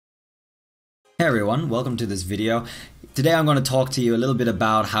Hey everyone, welcome to this video. Today I'm going to talk to you a little bit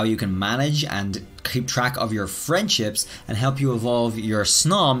about how you can manage and keep track of your friendships and help you evolve your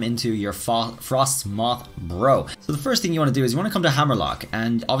Snom into your Frostmoth bro. So the first thing you want to do is you want to come to Hammerlock,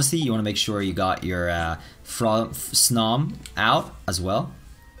 and obviously you want to make sure you got your Snom out as well.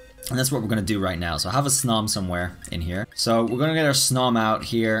 And that's what we're going to do right now. So I have a Snom somewhere in here. So we're going to get our Snom out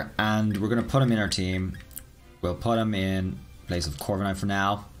here and we're going to put him in our team. We'll put him in place of Corviknight for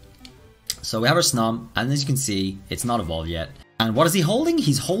now. So we have our Snom, and as you can see, it's not evolved yet. And what is he holding?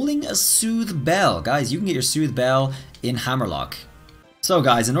 He's holding a Soothe Bell. Guys, you can get your Soothe Bell in Hammerlock. So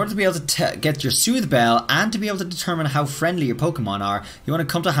guys, in order to be able to get your Soothe Bell and to be able to determine how friendly your Pokemon are, you want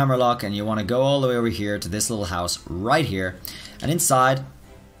to come to Hammerlock and you want to go all the way over here to this little house right here. And inside,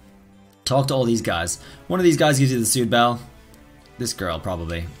 talk to all these guys. One of these guys gives you the Soothe Bell. This girl,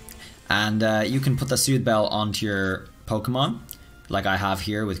 probably. And you can put the Soothe Bell onto your Pokemon, like I have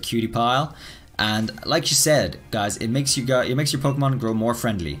here with Cutie Pile. And like you said, guys, it makes your Pokemon grow more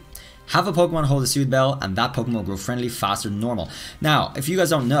friendly. Have a Pokemon hold a Soothe Bell, and that Pokemon will grow friendly faster than normal. Now, if you guys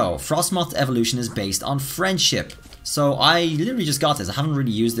don't know, Frostmoth evolution is based on friendship. So I literally just got this. I haven't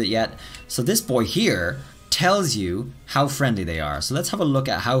really used it yet. So this boy here tells you how friendly they are. So let's have a look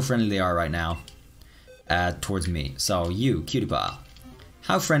at how friendly they are right now towards me. So you, Cutie Pile,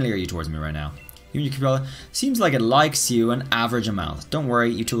 how friendly are you towards me right now? You and your Cutie seems like it likes you an average amount. Don't worry,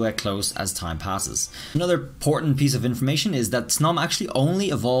 you two will get close as time passes. Another important piece of information is that Snom actually only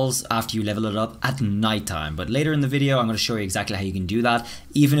evolves after you level it up at nighttime. But later in the video, I'm going to show you exactly how you can do that,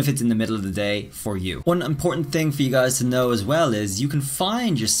 even if it's in the middle of the day for you. One important thing for you guys to know as well is you can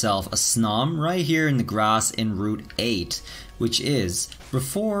find yourself a Snom right here in the grass in Route 8, which is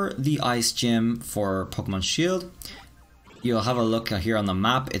before the Ice Gym for Pokemon Shield. You'll have a look here on the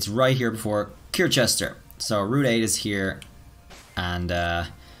map. It's right here before Kirchester. So Route 8 is here, and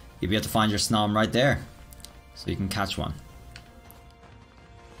you'll be able to find your Snom right there, so you can catch one.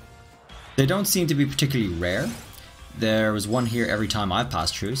 They don't seem to be particularly rare. There was one here every time I've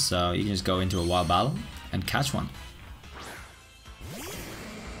passed through, so you can just go into a wild battle and catch one.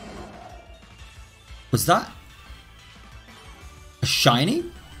 Was that a shiny?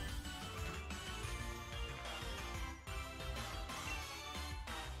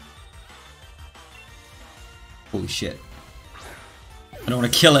 Holy shit. I don't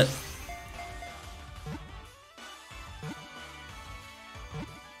want to kill it.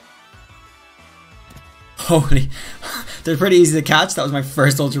 Holy. They're pretty easy to catch. That was my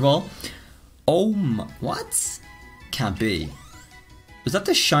first Ultra Ball. Oh my. What? Can't be. Was that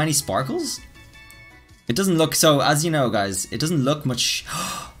the shiny sparkles? It doesn't look so, as you know, guys, it doesn't look much.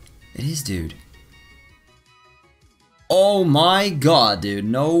 It is, dude. Oh my god, dude.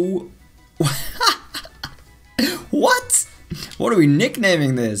 No. What? What are we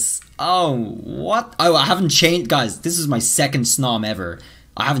nicknaming this? Oh, what? Oh, I haven't changed, guys. This is my second Snom ever.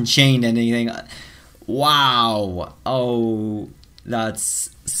 I haven't changed anything. Wow. Oh, that's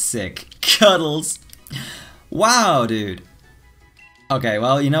sick. Cuddles. Wow, dude. Okay,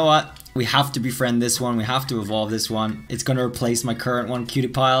 well, you know what? We have to befriend this one. We have to evolve this one. It's gonna replace my current one, Cutie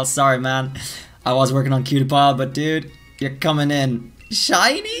Pile. Sorry, man. I was working on Cutie Pile, but dude, you're coming in.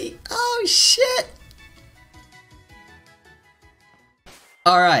 Shiny? Oh, shit.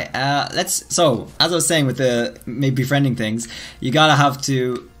 Alright, so, as I was saying with the maybe befriending things, you gotta have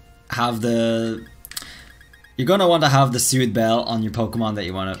to have the... You're gonna want to have the Soothe Bell on your Pokemon that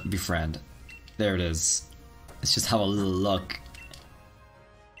you want to befriend. There it is. Let's just have a little look.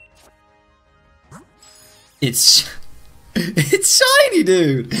 It's... It's shiny,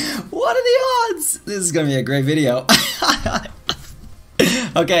 dude! What are the odds? This is gonna be a great video.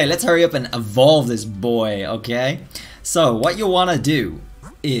 Okay, let's hurry up and evolve this boy, okay? So, what you want to do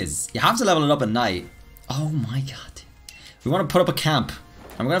is, you have to level it up at night. Oh my god. We want to put up a camp.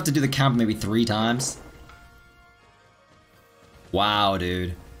 I'm gonna have to do the camp maybe 3 times. Wow,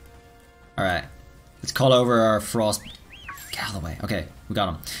 dude. Alright. Let's call over our Frost... Get out of the way. Okay, we got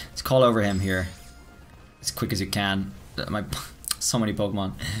him. Let's call over him here. As quick as you can. So many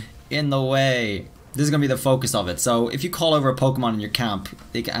Pokemon in the way. This is gonna be the focus of it. So if you call over a Pokemon in your camp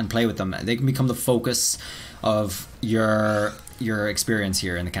and play with them, they can become the focus of your experience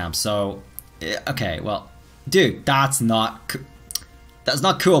here in the camp. So okay, well, dude, that's not cool,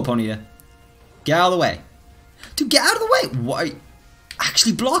 Ponyta. Get out of the way, dude. Get out of the way. Why are you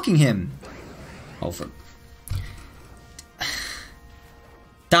actually blocking him? Oh, for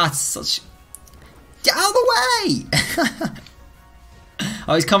that's such. Get out of the way.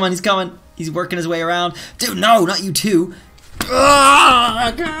 Oh, he's coming. He's coming. He's working his way around. Dude, no, not you too.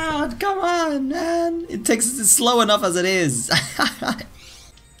 Oh god, come on, man. It's slow enough as it is.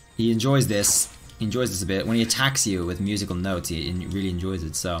 He enjoys this. He enjoys this a bit. When he attacks you with musical notes, he really enjoys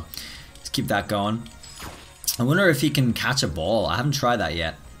it. So let's keep that going. I wonder if he can catch a ball. I haven't tried that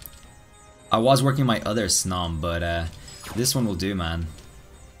yet. I was working my other Snom, but this one will do, man.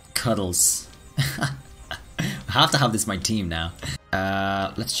 Cuddles. I have to have this my team now.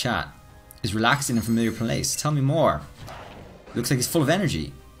 Let's chat. Is relaxed in a familiar place. Tell me more. Looks like he's full of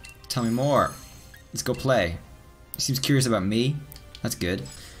energy. Tell me more. Let's go play. He seems curious about me. That's good.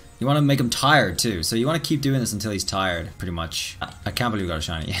 You want to make him tired too, so you want to keep doing this until he's tired, pretty much. I can't believe we got a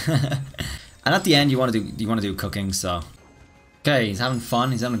shiny. And at the end, you want to do cooking. So, okay, he's having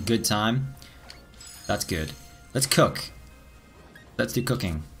fun. He's having a good time. That's good. Let's cook. Let's do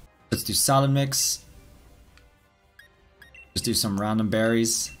cooking. Let's do salad mix. Just do some random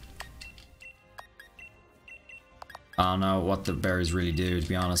berries. I don't know what the berries really do, to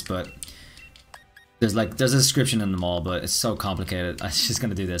be honest, but there's a description in them all, but it's so complicated. I'm just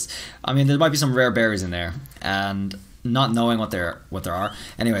gonna do this. I mean, there might be some rare berries in there, and not knowing what there are.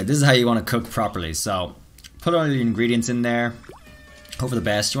 Anyway, this is how you want to cook properly. So put all your ingredients in there. Hope for the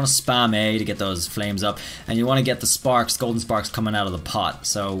best. You want to spam A to get those flames up, and you want to get the sparks, golden sparks, coming out of the pot.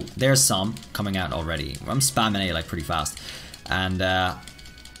 So there's some coming out already. I'm spamming A like pretty fast, and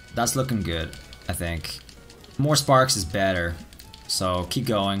that's looking good. I think more sparks is better. So keep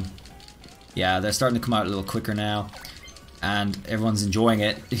going. Yeah, they're starting to come out a little quicker now, and everyone's enjoying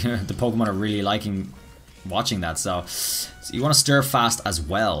it. The Pokemon are really liking watching that. So you want to stir fast as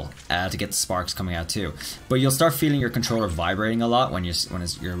well to get the sparks coming out too. But you'll start feeling your controller vibrating a lot when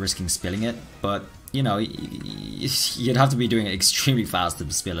you're risking spilling it. But you know, you'd have to be doing it extremely fast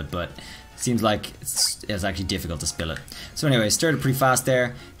to spill it. But it seems like it's actually difficult to spill it. So anyway, stirred it pretty fast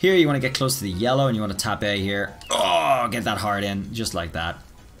there. Here you want to get close to the yellow, and you want to tap A here. Oh, get that heart in just like that.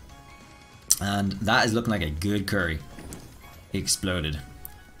 And that is looking like a good curry. It exploded.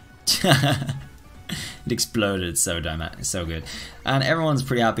 It exploded. So good. And everyone's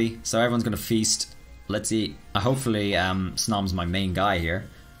pretty happy. So everyone's gonna feast. Let's eat. Hopefully Snom's my main guy here.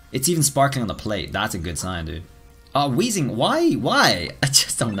 It's even sparkling on the plate. That's a good sign, dude. Oh, Wheezing. Why? I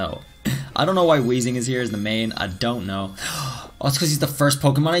just don't know. I don't know why Wheezing is here as the main. I don't know. Oh, it's because he's the first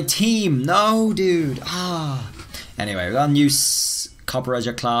Pokemon I team. No, dude. Anyway, we got a new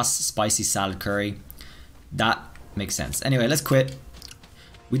Copperajah class, spicy salad curry. That makes sense. Anyway, let's quit.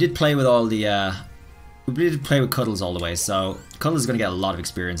 We did play with all the we did play with Cuddles all the way, so Cuddles is going to get a lot of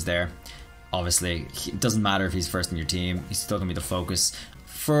experience there. Obviously, it doesn't matter if he's first in your team, he's still going to be the focus.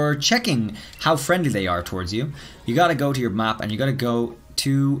 For checking how friendly they are towards you, you got to go to your map and you got to go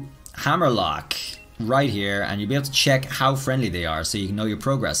to Hammerlock right here, and you'll be able to check how friendly they are so you can know your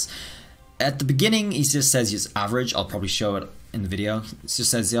progress. At the beginning, he just says he's average. I'll probably show it in the video. It just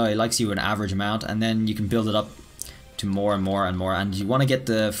says, yeah, he likes you an average amount, and then you can build it up to more and more and more, and you want to get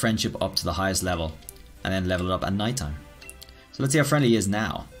the friendship up to the highest level and then level it up at nighttime. So let's see how friendly he is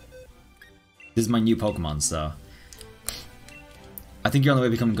now. This is my new Pokemon, so I think you're on the way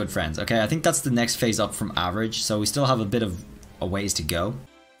to becoming good friends. Okay, I think that's the next phase up from average, so we still have a bit of a ways to go.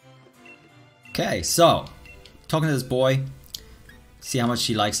 Okay, so talking to this boy, see how much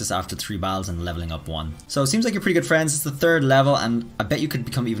he likes us after 3 battles and leveling up 1. So it seems like you're pretty good friends. It's the 3rd level, and I bet you could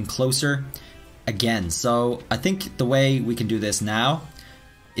become even closer again. So I think the way we can do this now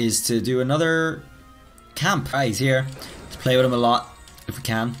is to do another camp. He's here. Let's play with him a lot if we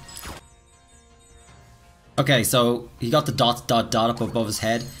can. Okay, so he got the ... up above his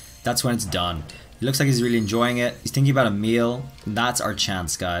head. That's when it's done. He looks like he's really enjoying it. He's thinking about a meal. That's our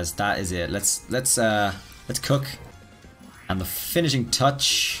chance, guys. That is it. Let's cook. And the finishing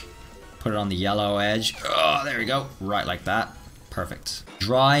touch, put it on the yellow edge. Oh, there we go. Right like that. Perfect.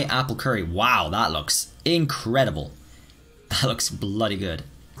 Dry apple curry. Wow, that looks incredible. That looks bloody good.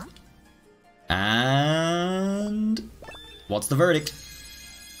 And what's the verdict?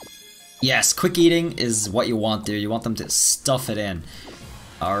 Yes, quick eating is what you want there. You want them to stuff it in.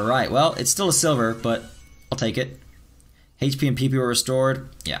 Alright, well, it's still a silver, but I'll take it. HP and PP were restored.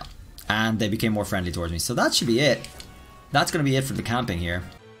 Yeah. And they became more friendly towards me. So that should be it. That's going to be it for the camping here.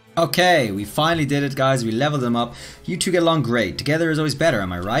 Okay, we finally did it, guys. We leveled them up. You two get along great. Together is always better,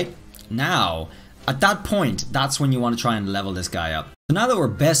 am I right? Now, at that point, that's when you want to try and level this guy up. So now that we're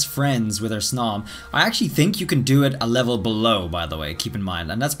best friends with our Snom, I actually think you can do it a level below, by the way, keep in mind.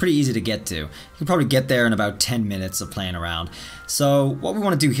 And that's pretty easy to get to. You can probably get there in about 10 minutes of playing around. So what we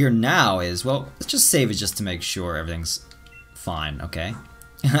want to do here now is, well, let's just save it just to make sure everything's fine, okay?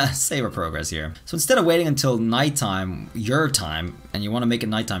 Save our progress here. So instead of waiting until nighttime, your time, and you want to make it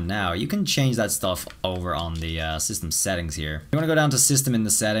nighttime now, you can change that stuff over on the system settings here. You want to go down to system in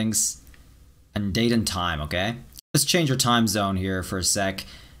the settings and date and time, okay? Let's change our time zone here for a sec,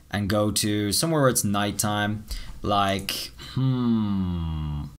 and go to somewhere where it's nighttime, like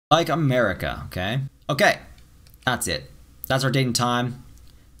America, okay? Okay, that's it. That's our date and time.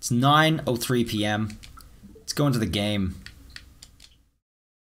 It's 9:03 p.m. Let's go into the game.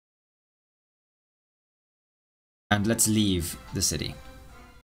 And let's leave the city.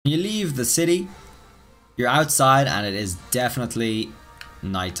 When you leave the city, you're outside and it is definitely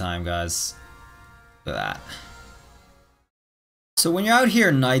nighttime, guys. Look at that. So when you're out here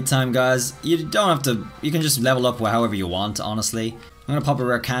at nighttime, guys, you don't have to, you can just level up however you want, honestly. I'm gonna pop a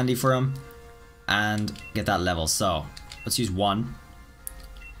rare candy for him and get that level. So let's use 1.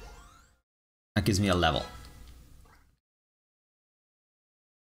 That gives me a level.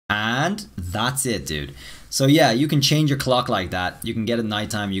 And that's it, dude. So yeah, you can change your clock like that. You can get it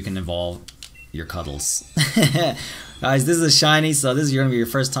nighttime, you can evolve your cuddles. Guys, this is a shiny, so this is gonna be your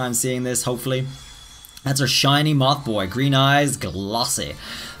first time seeing this, hopefully. That's our shiny moth boy. Green eyes, glossy.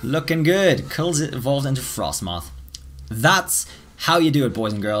 Looking good. Cuddles evolved into frost moth. That's how you do it,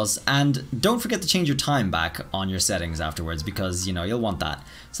 boys and girls. And don't forget to change your time back on your settings afterwards, because, you know, you'll want that.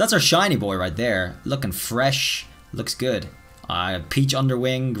 So that's our shiny boy right there. Looking fresh. Looks good. Peach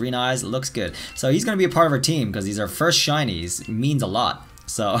underwing, green eyes, looks good. So he's going to be a part of our team because he's our first shinies. It means a lot.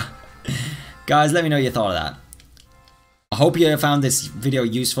 So, guys, let me know what you thought of that. I hope you found this video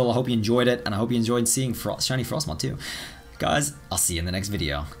useful. I hope you enjoyed it. And I hope you enjoyed seeing shiny Frostmoth too. Guys, I'll see you in the next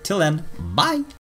video. Till then, bye!